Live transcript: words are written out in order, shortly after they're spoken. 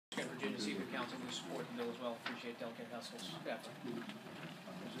council to support the bill as well. Appreciate Delegate Hessel's effort.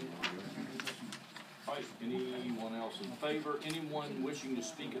 All right, anyone else in favor? Anyone wishing to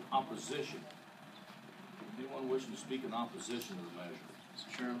speak in opposition? Anyone wishing to speak in opposition to the measure?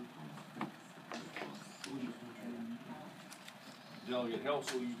 Mr. Chairman. Delegate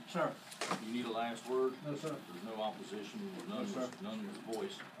Helsel, Sir. You need a last word? No, sir. There's no opposition, none, No, sir. none was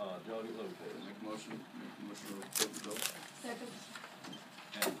voiced. Delegate Lopez. Make a motion to approve the bill. Second.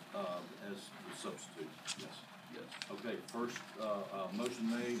 And, as the substitute. Yes. Yes. Okay, first, motion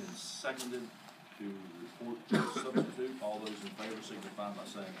made and seconded to report to the substitute. All those in favor signify by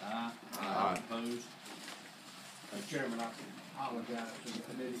saying aye. Aye. Opposed? Thank you. Chairman, I apologize to the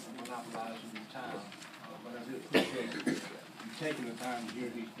committee for monopolizing your time, but I do appreciate you taking the time to hear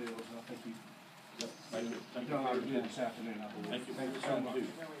these bills. I think Thank you. you've done a lot of good this afternoon, I believe. Thank you. Thank you so much.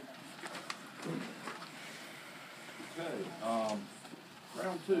 Okay,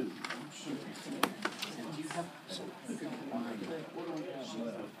 round two.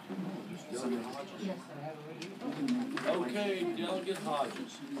 Okay, Delegate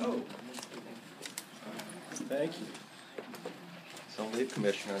Hodges. Oh. Thank you. So, Lead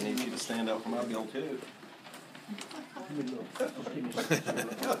Commissioner, I need you to stand up for my bill too.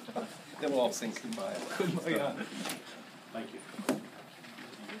 Then we'll all sing Kumbaya. Kumbaya. Thank you.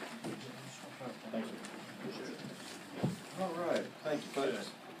 Thank you. Appreciate it. All right. Thank you, folks.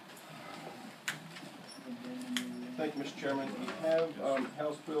 Thank you, Mr. Chairman. We have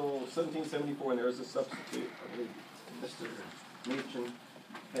House Bill 1774, and there is a substitute. I believe Mr. Meachin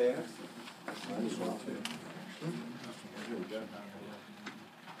passed. Here we go.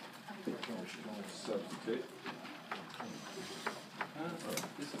 Substitute.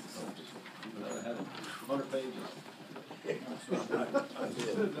 This is the substitute. I had 100 pages.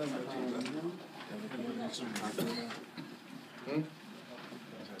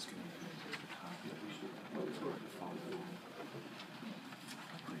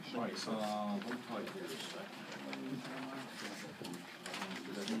 Right, so, hold tight here a second.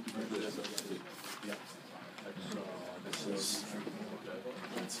 Yeah.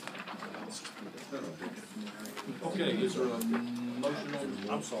 Okay, is there a motion on,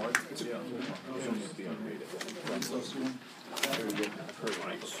 I'm sorry.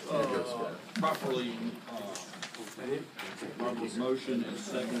 Properly motion and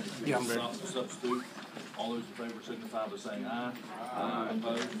second to substitute. All those in favor signify by saying aye. Aye.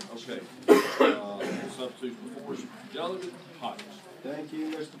 Opposed? Okay. Substitute before us, Delegate Hodges. Thank you,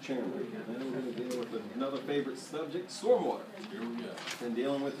 Mr. Chairman. Now we're going to deal with another favorite subject, stormwater. Here we go. Been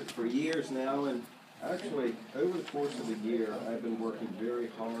dealing with it for years now, and actually, over the course of the year, I've been working very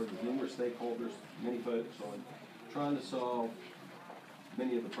hard with numerous stakeholders, many folks, on trying to solve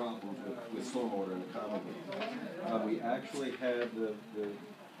many of the problems with stormwater in the Commonwealth. We actually had the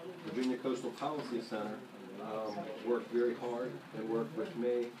Virginia Coastal Policy Center work very hard and work with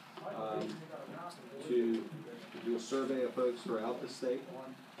me to do a survey of folks throughout the state,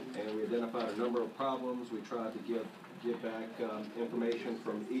 and we identified a number of problems. We tried to get back information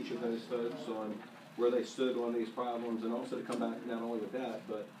from each of those folks on where they stood on these problems, and also to come back not only with that,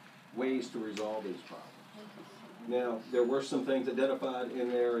 but ways to resolve these problems. Now, there were some things identified in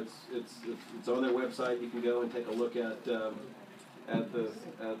there. It's on their website. You can go and take a look at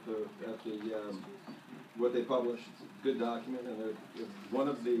what they published. It's a good document, and one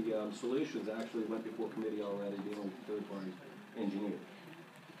of the solutions actually went before committee already, dealing with third-party engineers.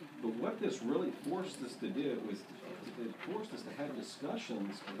 But what this really forced us to do was it forced us to have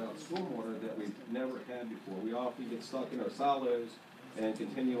discussions about stormwater that we've never had before. We often get stuck in our silos and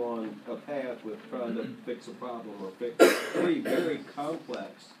continue on a path with trying to fix a problem or fix three very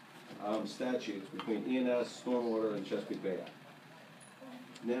complex statutes between E&S, stormwater, and Chesapeake Bay Act.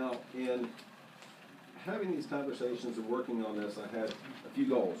 Now, in having these conversations and working on this, I had a few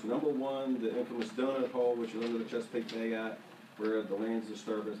goals. Number one, the infamous donut hole, which is under the Chesapeake Bay Act, where the land's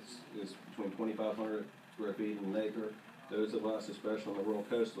disturbance is between 2,500 square feet and an acre. Those of us, especially in the rural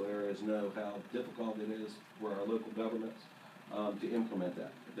coastal areas, know how difficult it is for our local governments to implement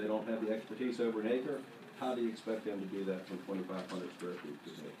that. If they don't have the expertise over an acre, how do you expect them to do that from 2,500 square feet to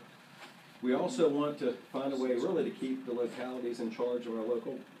an acre? We also want to find a way really to keep the localities in charge of our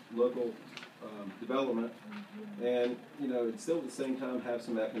local development, and still at the same time have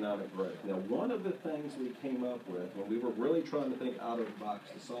some economic growth. Now, one of the things we came up with when we were really trying to think out of the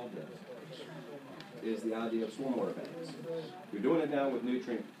box to solve this is the idea of stormwater banks. We're doing it now with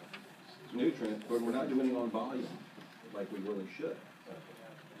nutrients, but we're not doing it on volume like we really should.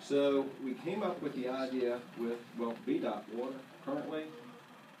 So we came up with the idea with, VDOT water currently.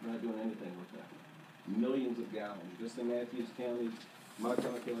 We're not doing anything with that. Millions of gallons. Just in Matthews County, my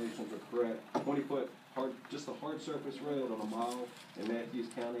calculations are correct, 20-foot hard, just a hard surface road on a mile in Matthews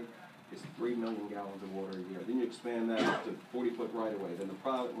County is 3 million gallons of water a year. Then you expand that up to 40-foot right away, then the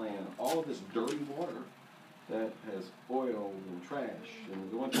private land, all of this dirty water that has oil and trash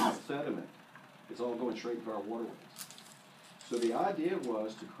and going through sediment, it's all going straight into our waterways. So the idea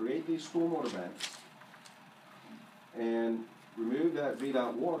was to create these stormwater banks and remove that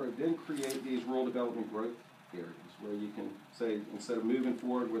VDOT water, then create these rural development growth areas where you can say, instead of moving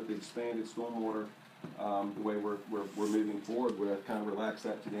forward with the expanded stormwater, the way we're moving forward, we're kind of relax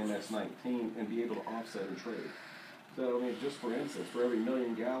that to the MS-19 and be able to offset and trade. So, I mean, just for instance, for every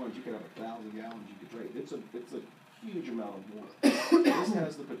 1,000,000 gallons, you could have 1,000 gallons you could trade. It's a huge amount of water. This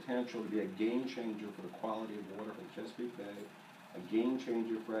has the potential to be a game changer for the quality of water for the Chesapeake Bay, a game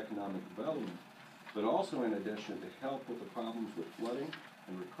changer for economic development, but also in addition to help with the problems with flooding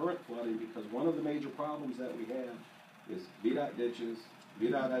and recurrent flooding, because one of the major problems that we have is VDOT ditches,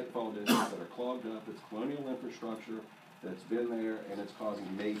 VDOT outfall ditches that are clogged up. It's colonial infrastructure that's been there, and it's causing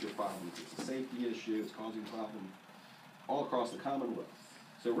major problems. It's a safety issue. It's causing problems all across the Commonwealth.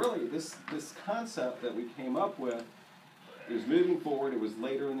 So really, this concept that we came up with is moving forward. It was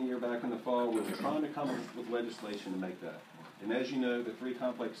later in the year, back in the fall, we were trying to come up with legislation to make that. And as you know, the 3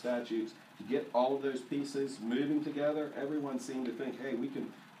 complex statutes, to get all of those pieces moving together, everyone seemed to think, hey, we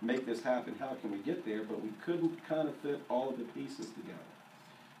can make this happen. How can we get there? But we couldn't kind of fit all of the pieces together.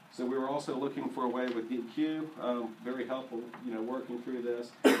 So we were also looking for a way with DQ, very helpful, working through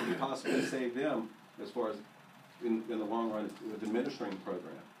this, to possibly save them as far as in the long run with administering the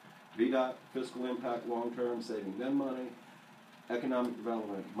program. VDOT, fiscal impact long term, saving them money, economic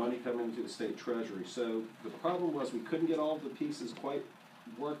development, money coming into the state treasury. So the problem was we couldn't get all of the pieces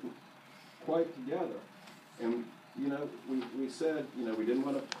working quite together. And we said, we didn't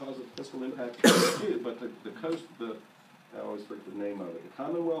want to cause a fiscal impact, but I always forget the name of it. The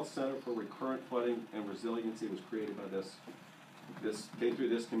Commonwealth Center for Recurrent Flooding and Resiliency was created by this came through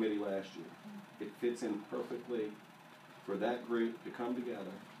this committee last year. It fits in perfectly for that group to come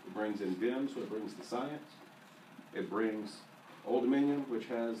together. It brings in VIM, so it brings the science. It brings Old Dominion, which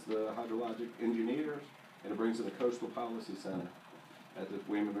has the hydrologic engineers, and it brings in the Coastal Policy Center at the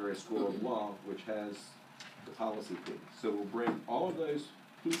William & Mary School of Law, which has the policy piece. So we'll bring all of those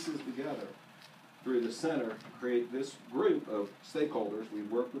pieces together through the center to create this group of stakeholders. We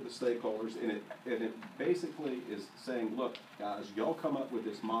work with the stakeholders, and it basically is saying, look, guys, y'all come up with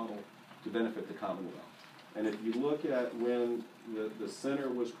this model to benefit the Commonwealth. And if you look at when the center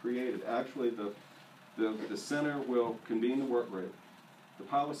was created, actually the center will convene the work group. The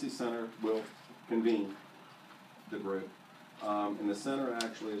policy center will convene the group. And the center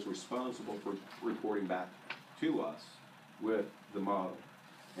actually is responsible for reporting back to us with the model.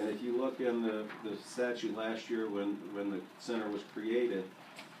 And if you look in the statute last year when the center was created,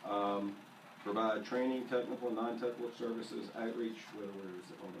 provide training, technical and non-technical services, outreach, where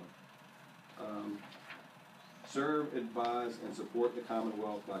is it? Hold on. Serve, advise, and support the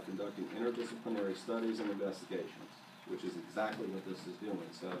Commonwealth by conducting interdisciplinary studies and investigations, which is exactly what this is doing.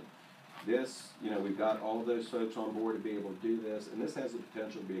 So this, we've got all of those folks on board to be able to do this, and this has the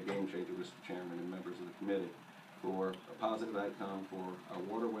potential to be a game changer, Mr. Chairman and members of the committee, for a positive outcome for our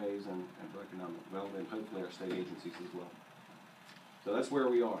waterways and for economic development, and hopefully our state agencies as well. So that's where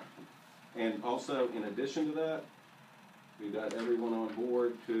we are. And also, in addition to that, we've got everyone on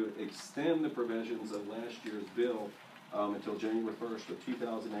board to extend the provisions of last year's bill until January 1st of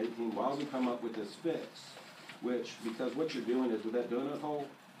 2018 while we come up with this fix, because what you're doing is with that donut hole,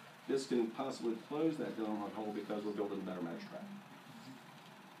 this can possibly close that donut hole because we're building a better mousetrap.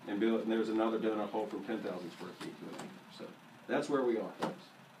 And there's another donut hole from 10,000 square feet to an acre. So that's where we are, folks.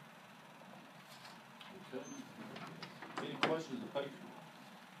 Okay. Any questions of the patron?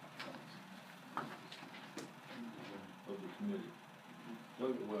 Of the committee?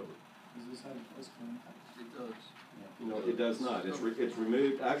 David Weber. Does this have a fiscal impact? It does. No, it does not. It's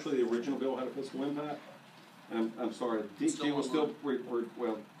removed. Actually, the original bill had a fiscal impact. And I'm sorry, DQ will still,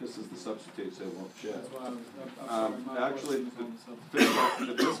 well, this is the substitute, so it won't show. That's why I'm sorry, Actually,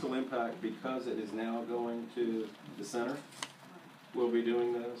 the fiscal impact, because it is now going to the center, we'll be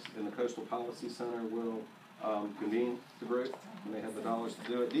doing this, and the Coastal Policy Center will convene the group, and they have the dollars to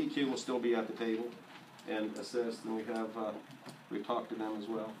do it. DQ will still be at the table and assist, and we've talked to them as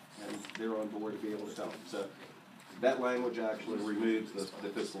well, and they're on board to be able to help. So that language actually removes the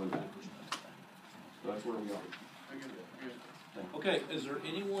fiscal impact. So that's where we are. Okay, is there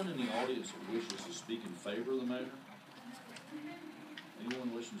anyone in the audience that wishes to speak in favor of the measure?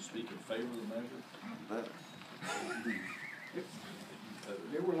 Anyone wishing to speak in favor of the measure?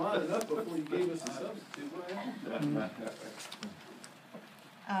 They were lining up before you gave us the substitute. What happened?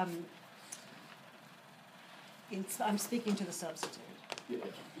 I'm speaking to the substitute. Yeah.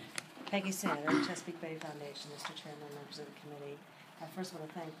 Peggy Senator, Chesapeake Bay Foundation, Mr. Chairman, members of the committee. I first want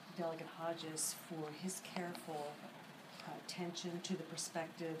to thank Delegate Hodges for his careful attention to the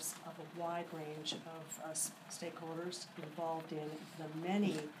perspectives of a wide range of stakeholders involved in the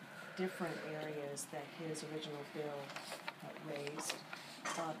many different areas that his original bill raised.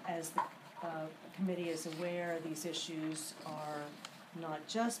 As the committee is aware, these issues are not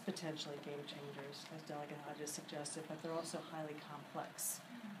just potentially game changers, as Delegate Hodges suggested, but they're also highly complex,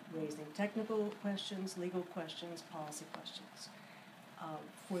 raising technical questions, legal questions, policy questions.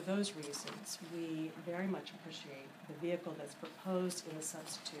 For those reasons, we very much appreciate the vehicle that's proposed in the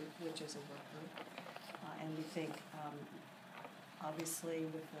substitute, which is a worker, and we think, obviously,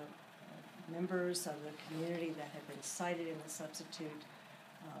 with the members of the community that have been cited in the substitute,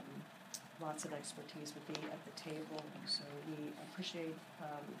 lots of expertise would be at the table. So we appreciate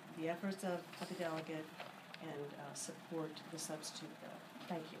the efforts of the delegate and support the substitute bill.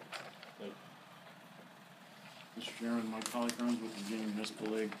 Thank you. Thank you. Mr. Chairman, my colleague Burns with the Virginia Municipal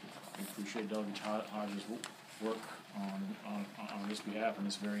League, we appreciate Delegate Hodges' work on this behalf on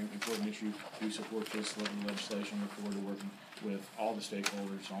this very important issue. We support this legislation. Look forward to working with all the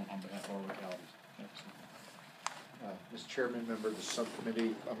stakeholders on behalf of our localities. Thanks. Mr. Chairman, member of the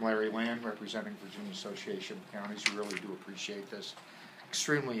subcommittee, I'm Larry Land, representing Virginia Association of Counties. We really do appreciate this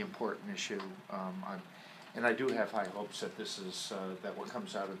extremely important issue. And I do have high hopes that this is that what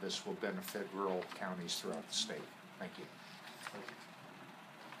comes out of this will benefit rural counties throughout the state. Thank you.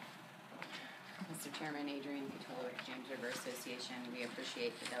 Mr. Chairman, Adrian Cutolo with James River Association. We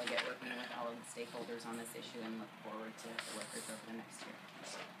appreciate the delegate working with all of the stakeholders on this issue and look forward to the workers over the next year.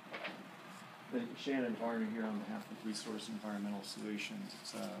 Shannon Varner here on behalf of Resource Environmental Solutions.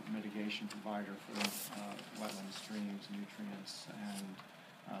 It's a mitigation provider for wetland streams, nutrients, and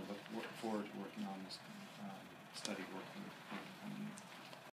look forward to working on this study working